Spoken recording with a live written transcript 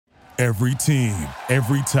Every team,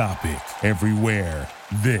 every topic, everywhere.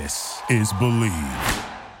 This is Believe.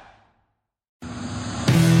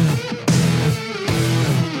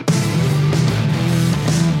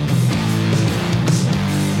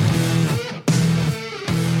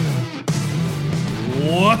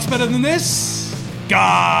 What's better than this?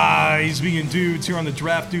 Guys being dudes here on the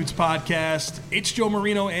Draft Dudes podcast. It's Joe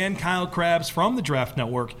Marino and Kyle Krabs from the Draft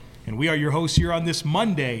Network, and we are your hosts here on this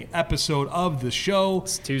Monday episode of the show.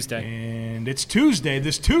 It's Tuesday. And it's Tuesday.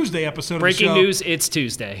 This Tuesday episode Breaking of the show. news, it's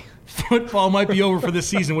Tuesday. Football might be over for this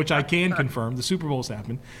season, which I can confirm. The Super Bowl's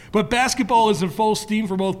happened. But basketball is in full steam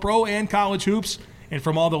for both pro and college hoops. And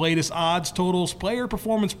from all the latest odds, totals, player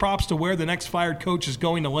performance props to where the next fired coach is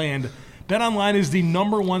going to land, BetOnline is the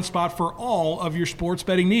number one spot for all of your sports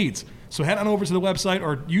betting needs. So head on over to the website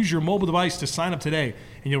or use your mobile device to sign up today,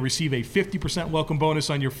 and you'll receive a 50% welcome bonus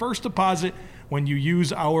on your first deposit when you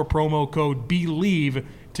use our promo code BELIEVE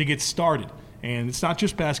to get started. And it's not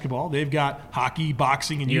just basketball. They've got hockey,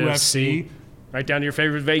 boxing, and UFC. Right down to your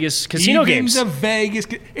favorite Vegas casino games. Even the Vegas.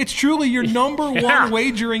 It's truly your number one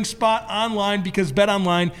wagering spot online because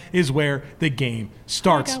BetOnline is where the game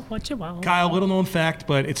starts. Kyle, little known fact,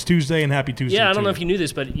 but it's Tuesday, and happy Tuesday. Yeah, I don't know if you knew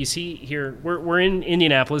this, but you see here, we're in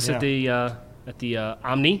Indianapolis at the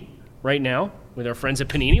Omni right now with our friends at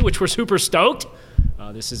Panini, which we're super stoked.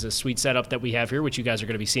 This is a sweet setup that we have here, which you guys are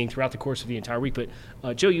going to be seeing throughout the course of the entire week.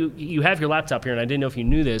 But, Joe, you have your laptop here, and I didn't know if you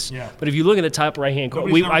knew this. Yeah. But if you look at the top right-hand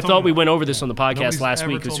corner, I thought we went over this on the podcast last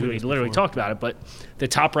week because we literally talked about it. But the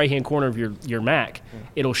top right-hand corner of your Mac,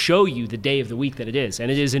 it'll show you the day of the week that it is.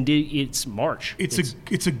 And it is indeed, it's March.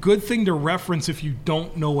 It's a good thing to reference if you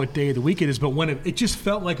don't know what day of the week it is. But when it just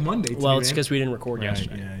felt like Monday. Well, it's because we didn't record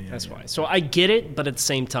yesterday. That's why. So I get it, but at the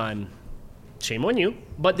same time, shame on you.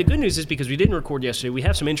 But the good news is because we didn't record yesterday, we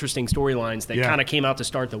have some interesting storylines that kind of came out to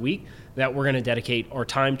start the week that we're going to dedicate our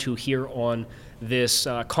time to here on this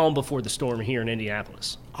calm before the storm here in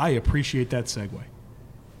Indianapolis. I appreciate that segue.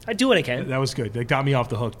 I do what I can. That was good. That got me off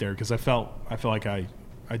the hook there because I felt like I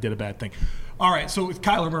did a bad thing. All right, so it's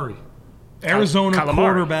Kyler Murray. Arizona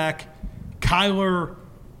quarterback Kyler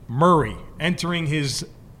Murray entering his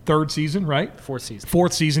third season, right? Fourth season.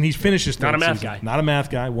 Fourth season. He's finished his third season. Not a math guy. Not a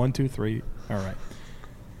math guy. 1, 2, 3. All right.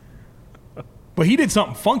 But he did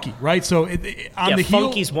something funky, right? So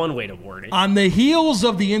funky's one way to word it. On the heels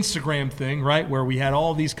of the Instagram thing, right, where we had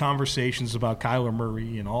all these conversations about Kyler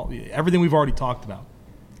Murray and everything we've already talked about,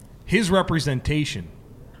 his representation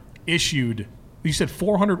issued, you said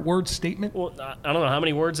 400-word statement? Well, I don't know how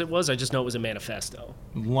many words it was. I just know it was a manifesto.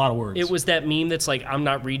 A lot of words. It was that meme that's like, I'm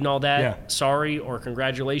not reading all that. Sorry or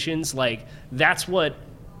congratulations. Like, that's what,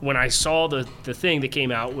 when I saw the thing that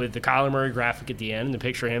came out with the Kyler Murray graphic at the end and the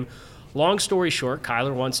picture of him, long story short,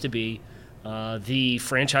 Kyler wants to be the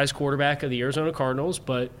franchise quarterback of the Arizona Cardinals,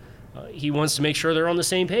 but he wants to make sure they're on the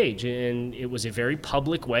same page. And it was a very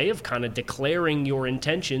public way of kind of declaring your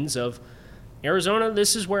intentions of, Arizona,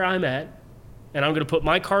 this is where I'm at, and I'm going to put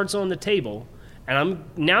my cards on the table, and I'm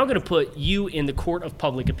now going to put you in the court of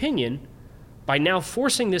public opinion by now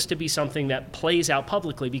forcing this to be something that plays out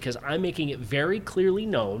publicly because I'm making it very clearly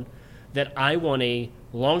known that I want a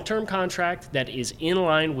long-term contract that is in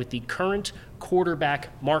line with the current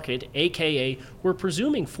quarterback market, a.k.a. we're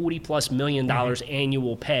presuming $40+ million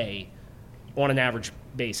annual pay on an average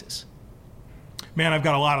basis. Man, I've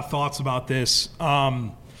got a lot of thoughts about this.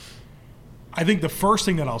 I think the first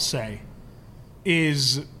thing that I'll say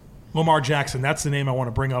is Lamar Jackson. That's the name I want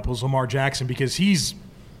to bring up, was Lamar Jackson, because he's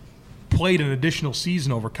played an additional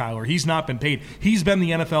season over Kyler. He's not been paid. He's been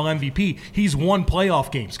the NFL MVP. He's won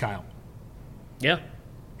playoff games, Kyle. Yeah.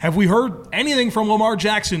 Have we heard anything from Lamar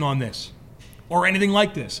Jackson on this or anything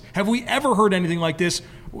like this? Have we ever heard anything like this?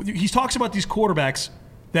 He talks about these quarterbacks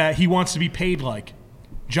that he wants to be paid like.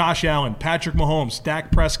 Josh Allen, Patrick Mahomes,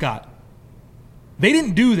 Dak Prescott. They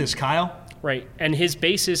didn't do this, Kyle. Right, and his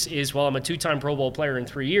basis is, well, I'm a 2-time Pro Bowl player in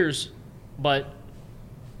 3 years, but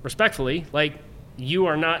respectfully, like, you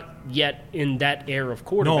are not yet in that era of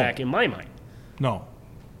quarterback in my mind. No.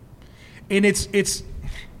 And it's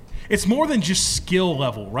more than just skill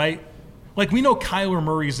level, right? Like, we know Kyler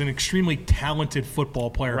Murray is an extremely talented football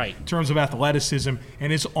player in terms of athleticism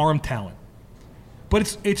and his arm talent.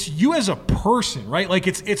 But it's you as a person, right? Like,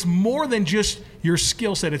 it's more than just your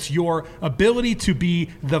skill set. It's your ability to be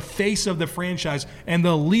the face of the franchise and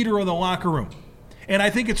the leader of the locker room. And I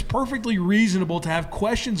think it's perfectly reasonable to have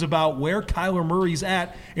questions about where Kyler Murray's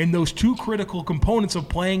at in those two critical components of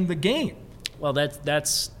playing the game. Well,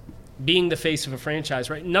 that's being the face of a franchise,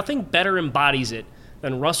 right? Nothing better embodies it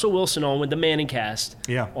than Russell Wilson on with the Manning cast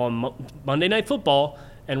on Monday Night Football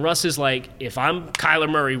And Russ is like, if I'm Kyler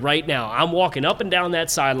Murray right now, I'm walking up and down that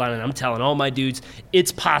sideline and I'm telling all my dudes,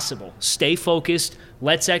 it's possible. Stay focused.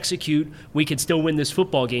 Let's execute. We can still win this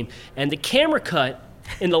football game. And the camera cut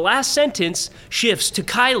in the last sentence shifts to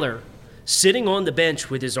Kyler sitting on the bench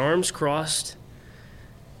with his arms crossed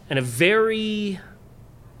and a very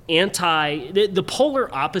the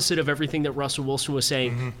polar opposite of everything that Russell Wilson was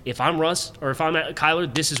saying. If I'm Russ or if I'm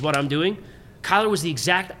Kyler, this is what I'm doing. Kyler was the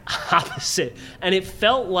exact opposite, and it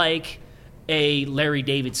felt like a Larry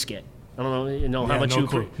David skit. I don't know how much no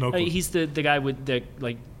clue. He's the guy that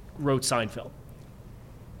wrote Seinfeld.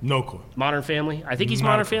 No clue. Modern Family. I think he's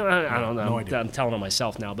Modern Family. I don't know. No idea. I'm telling on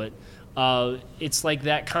myself now, but it's like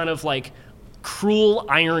that kind of like cruel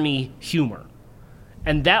irony humor.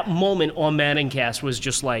 And that moment on Maddencast was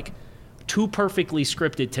just like too perfectly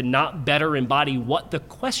scripted to not better embody what the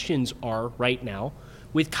questions are right now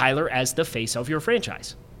with Kyler as the face of your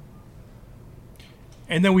franchise.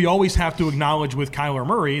 And then we always have to acknowledge with Kyler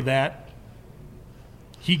Murray that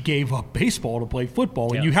he gave up baseball to play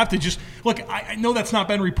football. And you have to just – look, I know that's not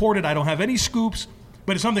been reported. I don't have any scoops.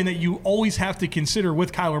 But it's something that you always have to consider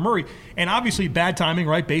with Kyler Murray. And obviously bad timing,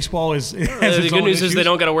 right? Baseball has its the good news is they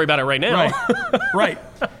don't got to worry about it right now. Right.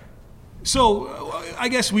 So I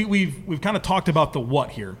guess we've kind of talked about the what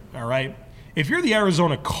here, all right? If you're the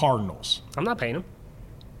Arizona Cardinals – I'm not paying him.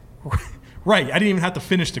 Right. I didn't even have to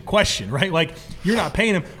finish the question, right? Like, you're not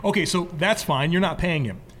paying him. Okay, so that's fine. You're not paying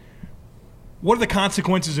him. What are the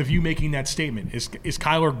consequences of you making that statement? Is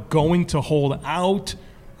Kyler going to hold out?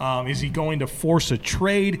 Is he going to force a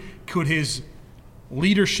trade? Could his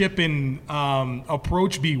leadership and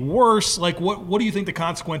approach be worse? Like, what do you think the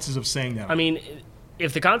consequences of saying that are? I mean,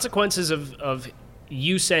 if the consequences of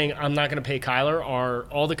you saying I'm not going to pay Kyler are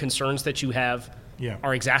all the concerns that you have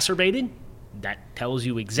are exacerbated, that tells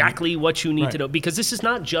you exactly what you need to know. Because this is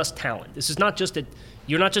not just talent. This is not just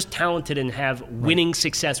you're not just talented and have winning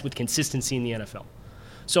success with consistency in the NFL.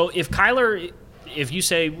 So if you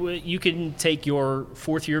say you can take your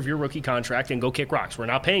fourth year of your rookie contract and go kick rocks, we're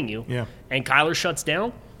not paying you, and Kyler shuts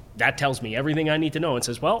down, that tells me everything I need to know and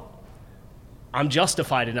says, well, I'm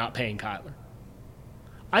justified in not paying Kyler.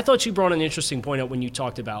 I thought you brought an interesting point up when you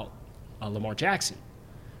talked about Lamar Jackson,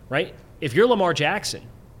 right? If you're Lamar Jackson,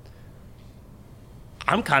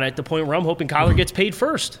 I'm kind of at the point where I'm hoping Kyler gets paid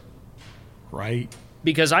first. Right.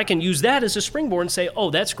 Because I can use that as a springboard and say, oh,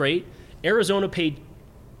 that's great. Arizona paid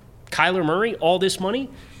Kyler Murray all this money.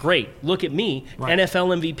 Great. Look at me,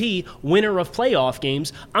 NFL MVP, winner of playoff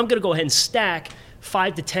games. I'm going to go ahead and stack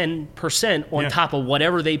 5 to 10% on top of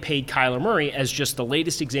whatever they paid Kyler Murray as just the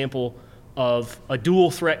latest example of a dual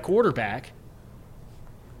threat quarterback.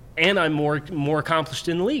 And I'm more accomplished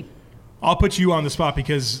in the league. I'll put you on the spot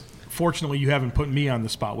because fortunately you haven't put me on the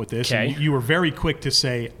spot with this. Okay. And you were very quick to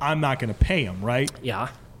say, I'm not going to pay him, right? Yeah.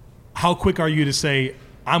 How quick are you to say,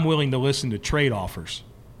 I'm willing to listen to trade offers?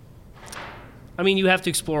 I mean, you have to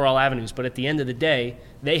explore all avenues, but at the end of the day,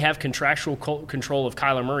 they have contractual control of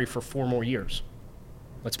Kyler Murray for 4 more years.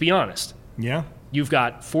 Let's be honest. Yeah. You've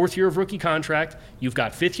got 4th year of rookie contract, you've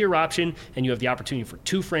got 5th year option, and you have the opportunity for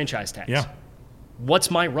 2 franchise tags. Yeah. What's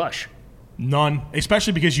my rush? None,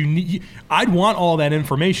 especially because I'd want all that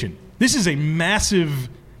information. This is a massive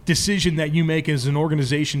decision that you make as an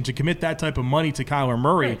organization to commit that type of money to Kyler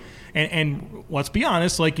Murray. Right. And let's be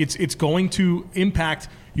honest, like it's going to impact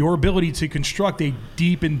your ability to construct a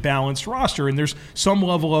deep and balanced roster. And there's some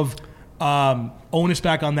level of onus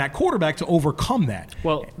back on that quarterback to overcome that.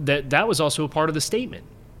 Well, that was also a part of the statement,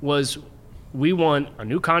 was we want a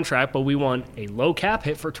new contract, but we want a low cap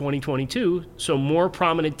hit for 2022 so more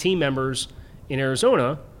prominent team members in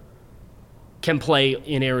Arizona can play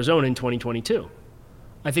in Arizona in 2022.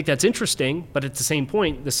 I think that's interesting, but at the same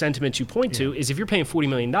point, the sentiment you point to is if you're paying $40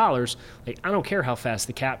 million, like I don't care how fast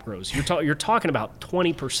the cap grows. You're talking about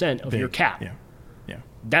 20% of your cap. Yeah.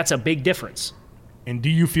 That's a big difference. And do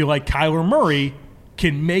you feel like Kyler Murray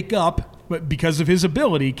can make up, but because of his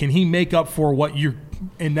ability, can he make up for what you're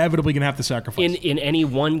inevitably going to have to sacrifice? In any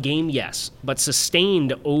one game, yes. But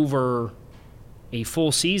sustained over a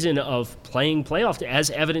full season of playing playoff,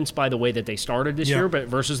 as evidenced by the way that they started this year but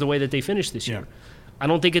versus the way that they finished this year. I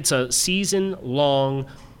don't think it's a season-long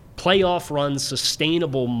playoff run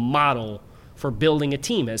sustainable model for building a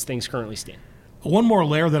team as things currently stand. One more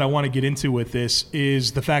layer that I want to get into with this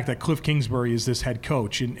is the fact that Cliff Kingsbury is this head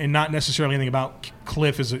coach, and not necessarily anything about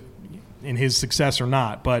Cliff in his success or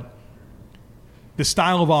not, but the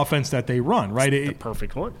style of offense that they run, right? It's the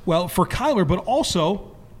perfect one. Well, for Kyler, but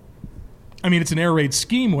also, I mean, it's an air raid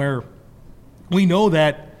scheme where we know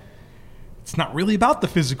that it's not really about the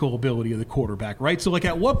physical ability of the quarterback, right? So, like,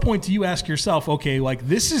 at what point do you ask yourself, okay, like,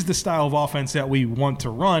 this is the style of offense that we want to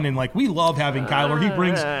run, and, like, we love having Kyler. He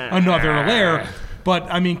brings another layer. But,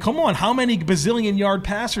 I mean, come on, how many bazillion-yard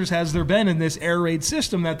passers has there been in this air raid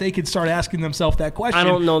system that they could start asking themselves that question? I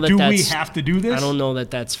don't know that we have to do this? I don't know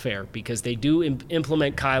that that's fair, because they do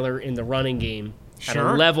implement Kyler in the running game at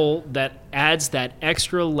a level that adds that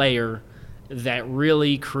extra layer that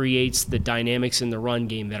really creates the dynamics in the run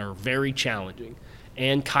game that are very challenging.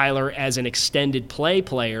 And Kyler, as an extended play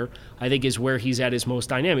player, I think is where he's at his most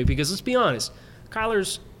dynamic. Because let's be honest, we're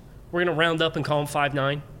going to round up and call him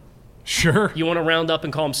 5'9". Sure. You want to round up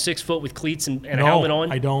and call him 6 foot with cleats and a helmet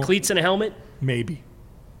on? I don't. Cleats and a helmet? Maybe.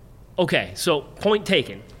 Okay, so point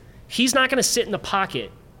taken. He's not going to sit in the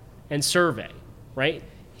pocket and survey, right?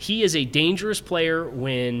 He is a dangerous player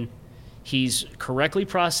when he's correctly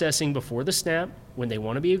processing before the snap, when they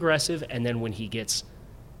want to be aggressive, and then when he gets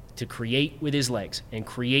to create with his legs and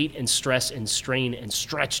create and stress and strain and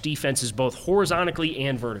stretch defenses both horizontally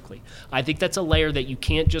and vertically. I think that's a layer that you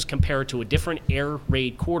can't just compare to a different air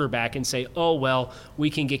raid quarterback and say, oh, we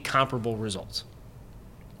can get comparable results.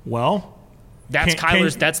 Well, that's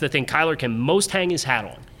the thing. Kyler can most hang his hat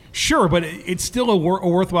on. Sure, but it's still a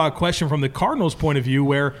worthwhile question from the Cardinals' point of view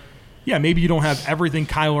where, yeah, maybe you don't have everything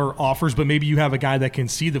Kyler offers, but maybe you have a guy that can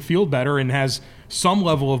see the field better and has some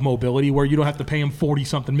level of mobility where you don't have to pay him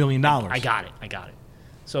 $40-something million. I got it.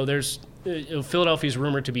 So there's Philadelphia's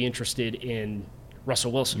rumored to be interested in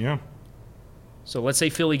Russell Wilson. Yeah. So let's say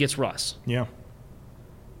Philly gets Russ. Yeah.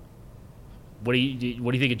 What do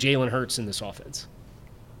you think of Jalen Hurts in this offense?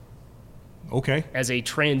 Okay. As a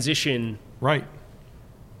transition. Right.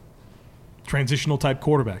 Transitional type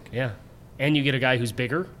quarterback. Yeah. And you get a guy who's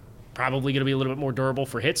bigger, probably going to be a little bit more durable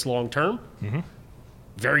for hits long term. Mm-hmm.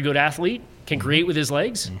 Very good athlete, can create with his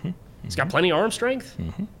legs. Mm-hmm. He's got plenty of arm strength.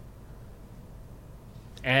 Mm-hmm.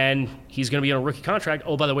 And he's going to be on a rookie contract.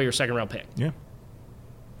 Oh, by the way, your second-round pick. Yeah.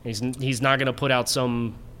 He's not going to put out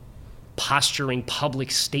some posturing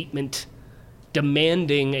public statement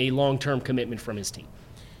demanding a long-term commitment from his team.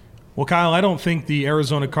 Well, Kyle, I don't think the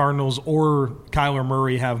Arizona Cardinals or Kyler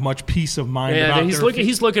Murray have much peace of mind. Yeah,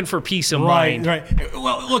 he's looking for peace of mind. Right.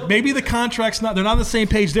 Well, look, maybe the contract's they're not on the same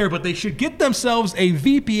page there, but they should get themselves a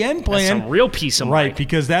VPN plan. That's some real peace of mind. Right,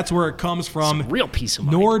 because that's where it comes from. Some real peace of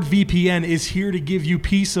mind. NordVPN is here to give you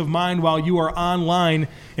peace of mind while you are online.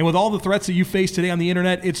 And with all the threats that you face today on the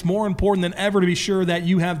internet, it's more important than ever to be sure that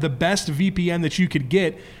you have the best VPN that you could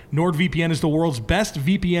get. NordVPN is the world's best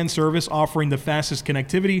VPN service, offering the fastest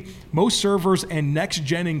connectivity, most servers, and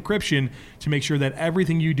next-gen encryption to make sure that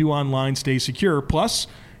everything you do online stays secure. Plus,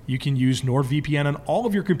 you can use NordVPN on all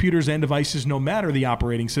of your computers and devices, no matter the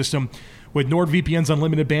operating system. With NordVPN's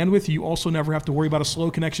unlimited bandwidth, you also never have to worry about a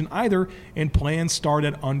slow connection either, and plans start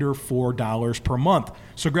at under $4 per month.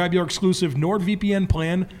 So grab your exclusive NordVPN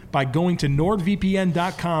plan by going to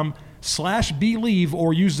nordvpn.com/Believe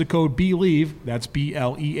or use the code BELIEVE, that's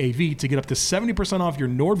BLEAV, to get up to 70% off your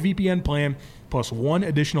NordVPN plan plus one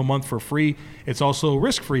additional month for free. It's also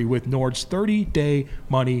risk-free with Nord's 30-day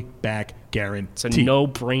money-back guarantee. It's a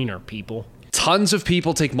no-brainer, people. Tons of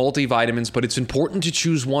people take multivitamins, but it's important to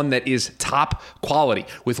choose one that is top quality.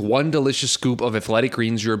 With one delicious scoop of Athletic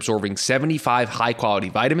Greens, you're absorbing 75 high-quality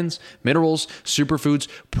vitamins, minerals, superfoods,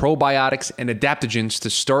 probiotics, and adaptogens to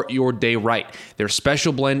start your day right. Their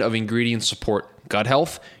special blend of ingredients support gut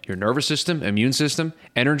health, your nervous system, immune system,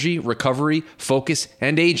 energy, recovery, focus,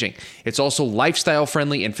 and aging. It's also lifestyle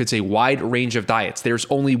friendly and fits a wide range of diets. There's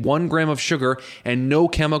only 1 gram of sugar and no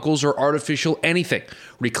chemicals or artificial anything.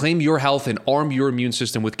 Reclaim your health and arm your immune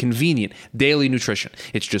system with convenient daily nutrition.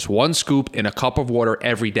 It's just 1 scoop in a cup of water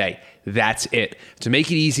every day. That's it. To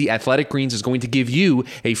make it easy, Athletic Greens is going to give you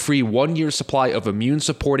a free 1-year supply of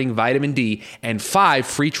immune-supporting vitamin D and 5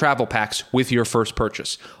 free travel packs with your first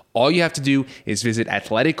purchase. All you have to do is visit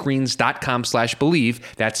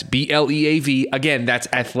athleticgreens.com/believe. That's BLEAV. Again, that's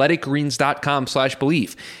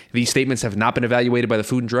athleticgreens.com/believe. These statements have not been evaluated by the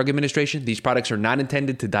Food and Drug Administration. These products are not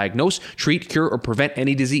intended to diagnose, treat, cure, or prevent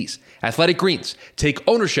any disease. Athletic Greens. Take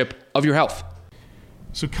ownership of your health.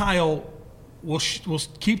 So, Kyle, we'll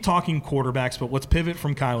keep talking quarterbacks, but let's pivot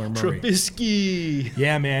from Kyler Murray. Trubisky.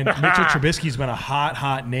 Yeah, man. Mitchell Trubisky's been a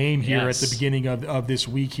hot name here at the beginning of this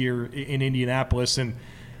week here in Indianapolis. And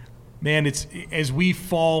man, it's as we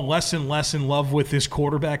fall less and less in love with this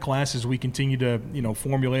quarterback class as we continue to,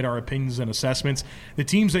 formulate our opinions and assessments. The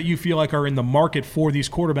teams that you feel like are in the market for these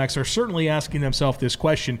quarterbacks are certainly asking themselves this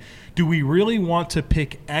question: do we really want to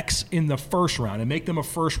pick X in the first round and make them a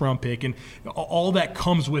first-round pick and all that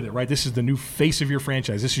comes with it, right? This is the new face of your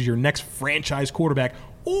franchise. This is your next franchise quarterback.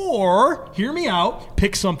 Or, hear me out,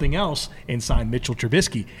 pick something else and sign Mitchell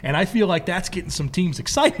Trubisky. And I feel like that's getting some teams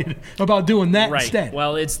excited about doing that instead.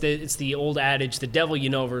 Well, it's the old adage, the devil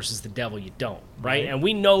you know versus the devil you don't, right? And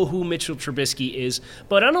we know who Mitchell Trubisky is,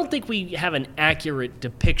 but I don't think we have an accurate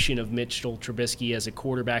depiction of Mitchell Trubisky as a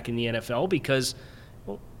quarterback in the NFL because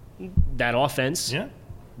that offense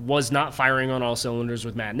was not firing on all cylinders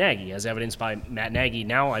with Matt Nagy, as evidenced by Matt Nagy.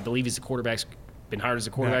 Now I believe he's been hired as a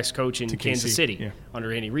quarterback's coach in Kansas City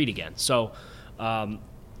under Andy Reid again. So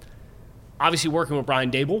obviously working with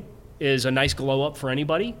Brian Daboll is a nice glow up for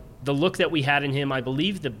anybody. The look that we had in him, I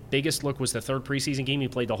believe the biggest look was the third preseason game. He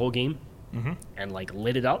played the whole game and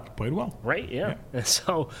lit it up. Played well. Right, yeah. And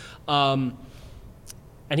so, and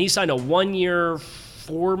he signed a 1-year,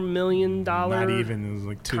 $4 million. Not even. It was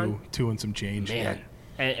like two and some change. Man.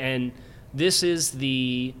 And this is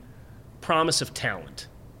the promise of talent.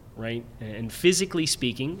 Right? And physically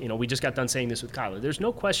speaking, we just got done saying this with Kyler. There's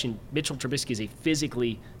no question Mitchell Trubisky is a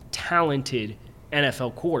physically talented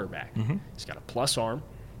NFL quarterback. He's got a plus arm.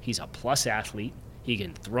 He's a plus athlete. He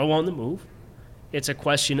can throw on the move. It's a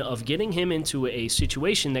question of getting him into a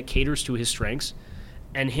situation that caters to his strengths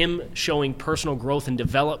and him showing personal growth and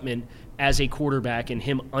development as a quarterback and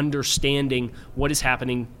him understanding what is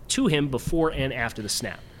happening to him before and after the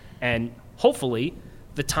snap. And hopefully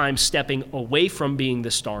the time stepping away from being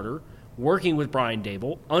the starter, working with Brian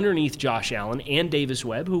Daboll, underneath Josh Allen and Davis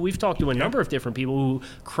Webb, who we've talked to a number of different people who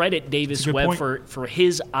credit Davis Webb for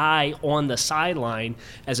his eye on the sideline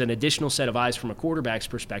as an additional set of eyes from a quarterback's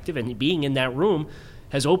perspective. And being in that room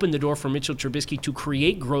has opened the door for Mitchell Trubisky to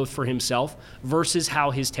create growth for himself versus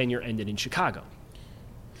how his tenure ended in Chicago.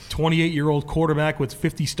 28-year-old quarterback with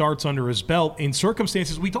 50 starts under his belt in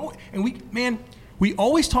circumstances we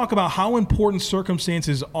always talk about how important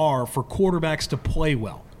circumstances are for quarterbacks to play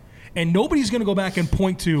well. And nobody's going to go back and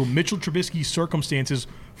point to Mitchell Trubisky's circumstances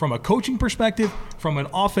from a coaching perspective, from an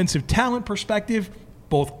offensive talent perspective,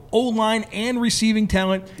 both O-line and receiving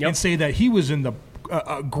talent, and say that he was in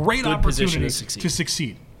a great opportunity to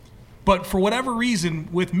succeed. But for whatever reason,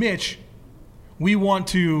 with Mitch, we want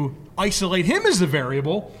to isolate him as the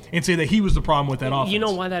variable and say that he was the problem with that offense. You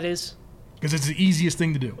know why that is? Because it's the easiest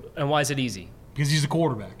thing to do. And why is it easy? Because he's a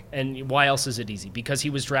quarterback. And why else is it easy? Because he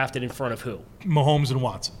was drafted in front of who? Mahomes and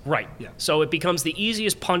Watson. Right. Yeah. So it becomes the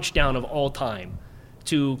easiest punch down of all time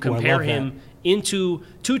to compare him into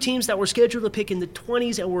two teams that were scheduled to pick in the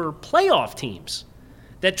 20s and were playoff teams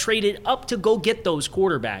that traded up to go get those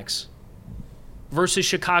quarterbacks versus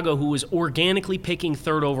Chicago, who was organically picking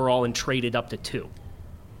third overall and traded up to 2.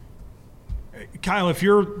 Kyle, if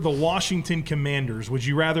you're the Washington Commanders, would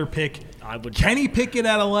you rather pick Kenny Pickett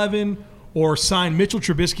at 11 or sign Mitchell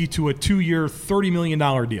Trubisky to a 2-year, $30 million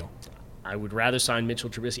deal? I would rather sign Mitchell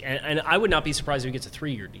Trubisky. And I would not be surprised if he gets a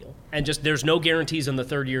 3-year deal. And just there's no guarantees on the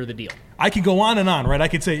third year of the deal. I could go on and on, right? I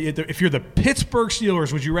could say if you're the Pittsburgh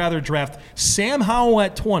Steelers, would you rather draft Sam Howell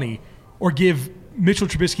at 20 or give Mitchell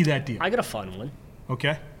Trubisky that deal? I got a fun one.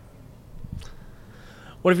 Okay.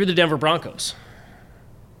 What if you're the Denver Broncos?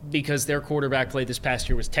 Because their quarterback play this past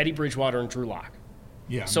year was Teddy Bridgewater and Drew Lock.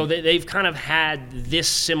 Yeah. So they've kind of had this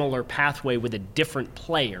similar pathway with a different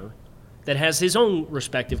player that has his own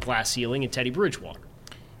respective glass ceiling in Teddy Bridgewater.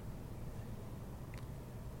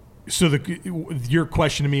 So your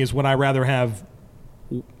question to me is, would I rather have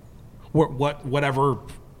whatever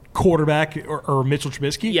quarterback or Mitchell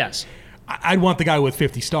Trubisky? Yes. I'd want the guy with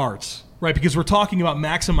 50 starts, right? Because we're talking about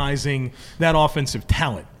maximizing that offensive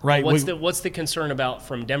talent, right? What's the concern about,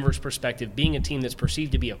 from Denver's perspective, being a team that's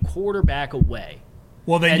perceived to be a quarterback away?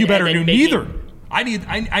 Well, then you better do neither.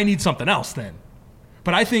 I need something else then.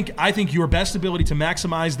 But I think your best ability to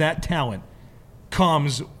maximize that talent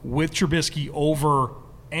comes with Trubisky over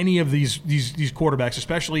any of these quarterbacks,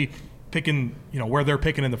 especially picking, where they're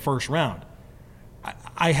picking in the first round.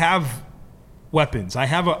 I have weapons. I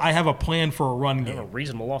have a plan for a run game. A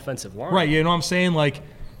reasonable offensive line. Right, you know what I'm saying?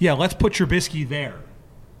 Let's put Trubisky there.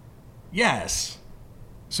 Yes.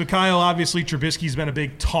 So, Kyle, obviously Trubisky's been a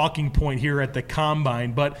big talking point here at the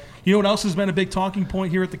Combine, but you know what else has been a big talking point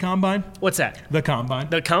here at the Combine? What's that? The Combine.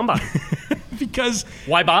 The Combine. Because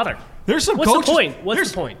why bother? There's some coaches. What's the point?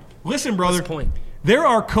 What's the point? Listen, brother. What's the point? There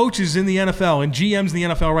are coaches in the NFL and GMs in the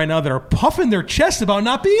NFL right now that are puffing their chest about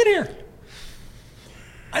not being here.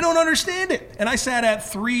 I don't understand it. And I sat at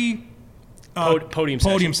 3 podium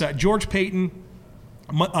sets. George Payton,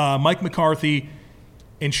 Mike McCarthy,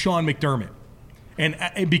 and Sean McDermott.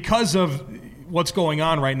 And because of what's going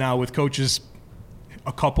on right now with coaches,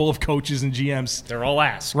 a couple of coaches and GMs. They're all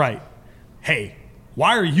asked. Right. Hey,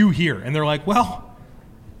 why are you here? And they're like, well,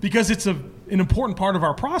 because it's an important part of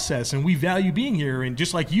our process, and we value being here. And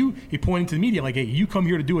just like you pointing to the media, like, hey, you come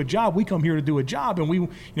here to do a job, we come here to do a job, and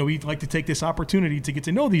we'd like to take this opportunity to get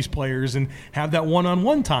to know these players and have that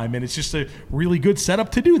one-on-one time, and it's just a really good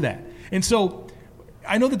setup to do that. And so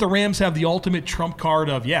I know that the Rams have the ultimate trump card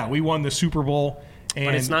of, we won the Super Bowl.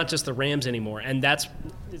 But it's not just the Rams anymore, and it's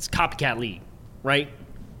copycat league, right?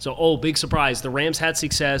 So, big surprise. The Rams had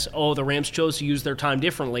success. The Rams chose to use their time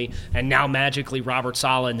differently, and now magically Robert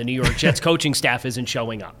Saleh and the New York Jets coaching staff isn't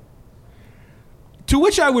showing up. To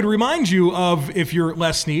which I would remind you of, if you're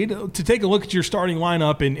Les Snead, to take a look at your starting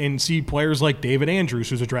lineup and see players like David Andrews,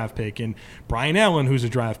 who's a draft pick, and Brian Allen, who's a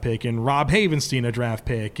draft pick, and Rob Havenstein, a draft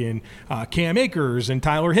pick, and Cam Akers, and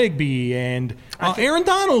Tyler Higbee, and Aaron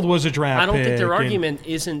Donald was a draft pick. I don't think their argument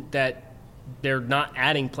isn't that they're not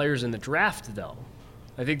adding players in the draft, though.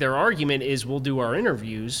 I think their argument is we'll do our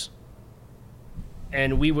interviews,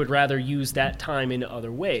 and we would rather use that time in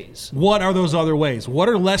other ways. What are those other ways? What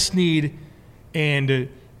are Les Snead and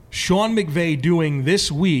Sean McVay doing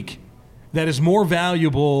this week that is more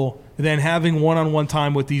valuable than having one-on-one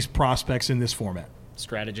time with these prospects in this format?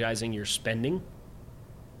 Strategizing your spending.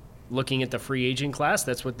 Looking at the free agent class.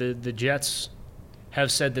 That's what the Jets have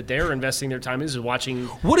said that they're investing their time in, is watching.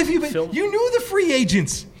 What have you been? Film. You knew the free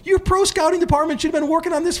agents. Your pro scouting department should have been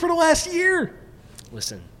working on this for the last year.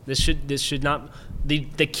 Listen, this should not.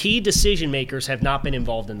 The key decision makers have not been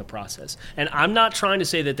involved in the process. And I'm not trying to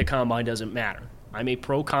say that the combine doesn't matter. I'm a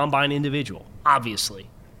pro-combine individual, obviously.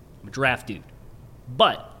 I'm a draft dude.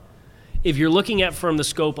 But if you're looking at from the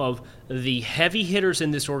scope of the heavy hitters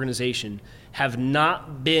in this organization have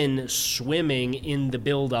not been swimming in the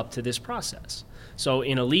build-up to this process. So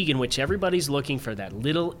in a league in which everybody's looking for that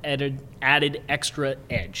little added extra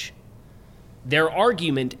edge, their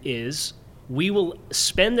argument is, we will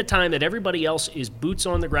spend the time that everybody else is boots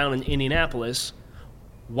on the ground in Indianapolis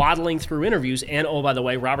waddling through interviews. And, by the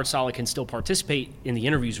way, Robert Saleh can still participate in the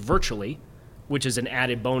interviews virtually, which is an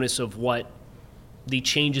added bonus of what the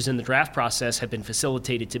changes in the draft process have been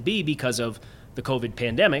facilitated to be because of the COVID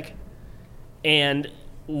pandemic. And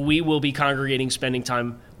we will be congregating, spending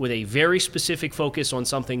time with a very specific focus on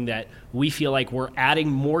something that we feel like we're adding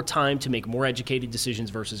more time to make more educated decisions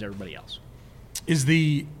versus everybody else.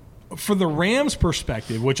 For the Rams'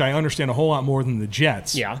 perspective, which I understand a whole lot more than the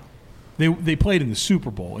Jets, they played in the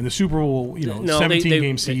Super Bowl. In the Super Bowl,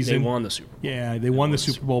 17-game season. They won the Super Bowl. Yeah, they won the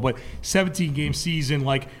Super Bowl. But 17-game season,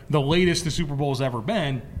 like the latest the Super Bowl's ever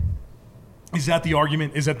been, is that the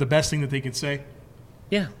argument? Is that the best thing that they could say?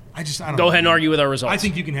 Yeah. I don't Go know. ahead and argue with our results. I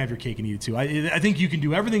think you can have your cake and eat it too. I think you can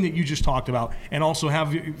do everything that you just talked about and also have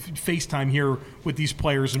FaceTime here with these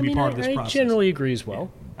players and be part of this process. I generally agree as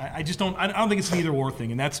well. I just don't. I don't think it's an either or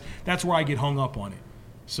thing, and that's where I get hung up on it.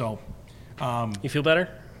 So, you feel better?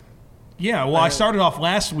 Yeah. Well, I started off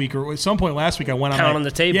last week, or at some point last week, I went on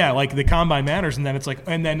the table. Yeah, like the combine matters, and then it's like,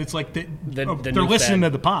 they're listening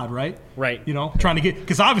to the pod, right? Right. Trying to get,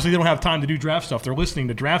 because obviously they don't have time to do draft stuff. They're listening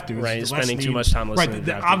to draft dudes. Right. Spending too much time listening to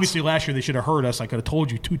draft obviously, last year they should have heard us. I could have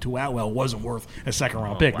told you Tutu Atwell wasn't worth a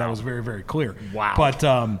second-round pick. Wow. That was very, very clear. Wow.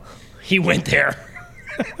 But he went there.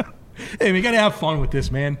 Hey, we got to have fun with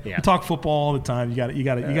this, man. Yeah. We talk football all the time. You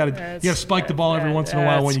got to spike the ball every once in a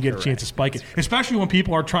while when you get a chance to spike it. Especially when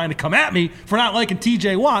people are trying to come at me for not liking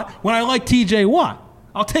T.J. Watt when I like T.J. Watt.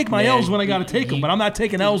 I'll take my L's when I got to take them, but I'm not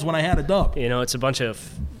taking L's when I had a dub. It's a bunch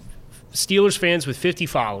of Steelers fans with 50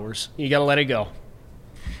 followers. You got to let it go.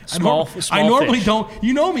 I normally don't.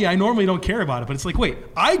 You know me. I normally don't care about it, but it's like, wait,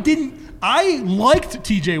 I liked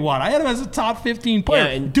T.J. Watt. I had him as a top 15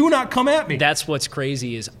 player. Yeah, do not come at me. That's what's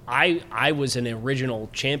crazy is I was an original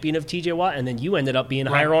champion of T.J. Watt, and then you ended up being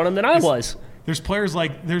higher on him than I was. There's players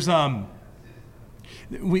like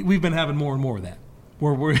we've been having more and more of that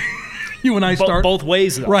where we're you and I start both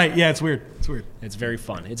ways though. Right? Yeah, it's weird. It's very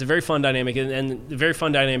fun. It's a very fun dynamic, and very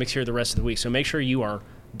fun dynamics here the rest of the week. So make sure you are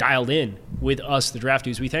dialed in with us, the Draft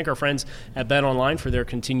Dudes. We thank our friends at BetOnline for their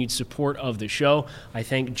continued support of the show. I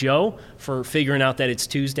thank Joe for figuring out that it's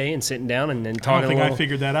Tuesday and sitting down and then talking. I don't think I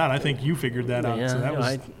figured that out. I think you figured that out. Yeah, so that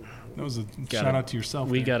was a shout out to yourself.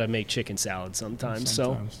 We got to make chicken salad sometimes.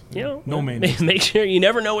 So, no mayonnaise. Make sure you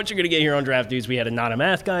never know what you're going to get here on Draft Dudes. We had a not a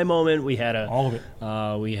math guy moment. We had all of it.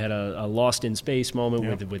 We had a lost in space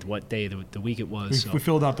moment with what day the week it was. We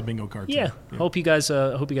filled out the bingo card. Yeah. Hope you guys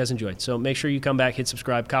enjoyed. So make sure you come back, hit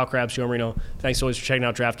subscribe. Kyle Krabs, Joe Marino. Thanks always for checking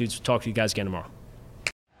out Draft Dudes. We'll talk to you guys again tomorrow.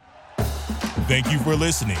 Thank you for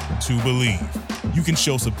listening to Believe. You can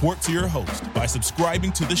show support to your host by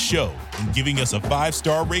subscribing to the show and giving us a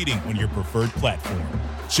 5-star rating on your preferred platform.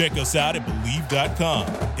 Check us out at Believe.com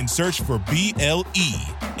and search for BLEAV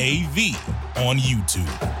on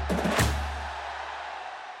YouTube.